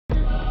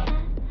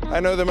I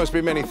know there must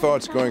be many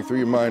thoughts going through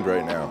your mind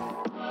right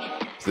now.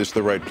 Is this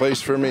the right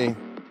place for me?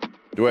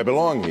 Do I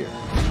belong here?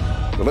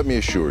 But let me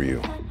assure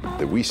you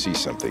that we see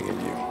something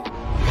in you.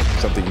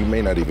 Something you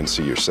may not even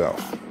see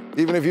yourself,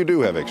 even if you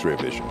do have X-ray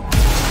vision.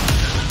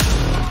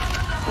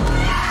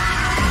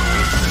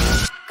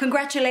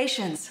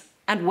 Congratulations,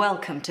 and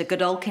welcome to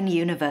Godolphin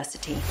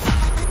University.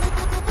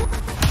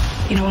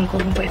 You know when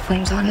Golden Boy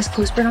flames on, his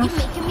clothes burn off?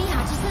 You're making me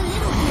out just a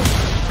little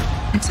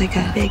bit. It's like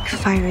a big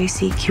fiery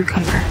sea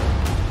cucumber.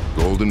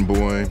 Golden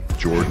Boy,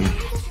 Jordan,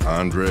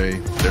 Andre,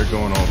 they're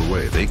going all the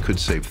way. They could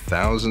save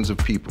thousands of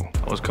people.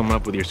 I was coming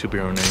up with your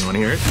superhero name. You want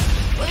to hear it?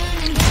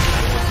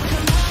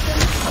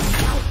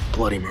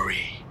 Bloody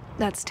Marie.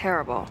 That's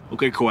terrible.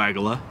 Okay,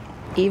 Coagula.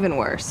 Even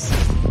worse.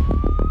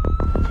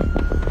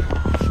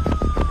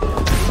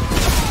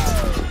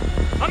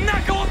 I'm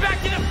not going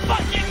back to the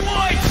fucking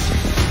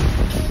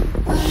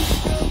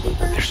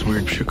woods! There's some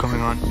weird shit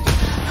going on.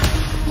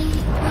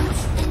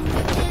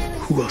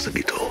 Who else have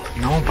you told?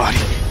 Nobody.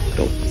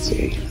 Don't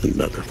say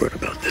another word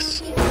about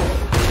this.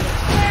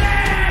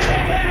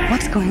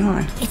 What's going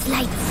on? It's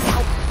lights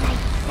out.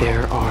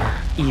 There are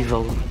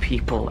evil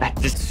people at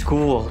this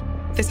school.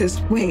 This is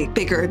way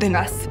bigger than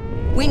us.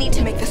 We need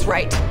to make this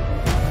right.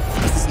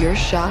 This is your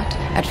shot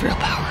at real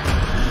power.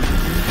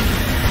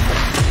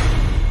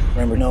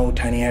 Remember, no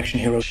tiny action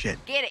hero shit.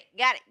 Get it.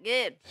 Got it.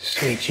 Good.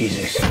 Sweet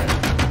Jesus.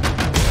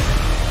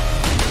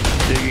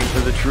 Digging for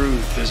the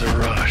truth is a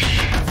rush.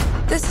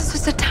 This is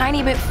just a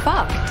tiny bit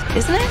fucked,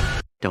 isn't it?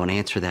 Don't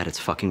answer that, it's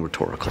fucking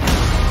rhetorical.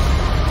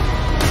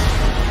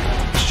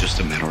 It's just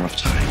a matter of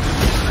time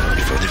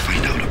before they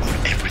find out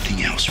about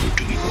everything else we're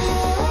doing.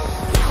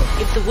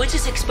 If the woods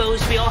is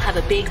exposed, we all have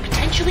a big,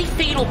 potentially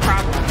fatal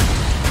problem.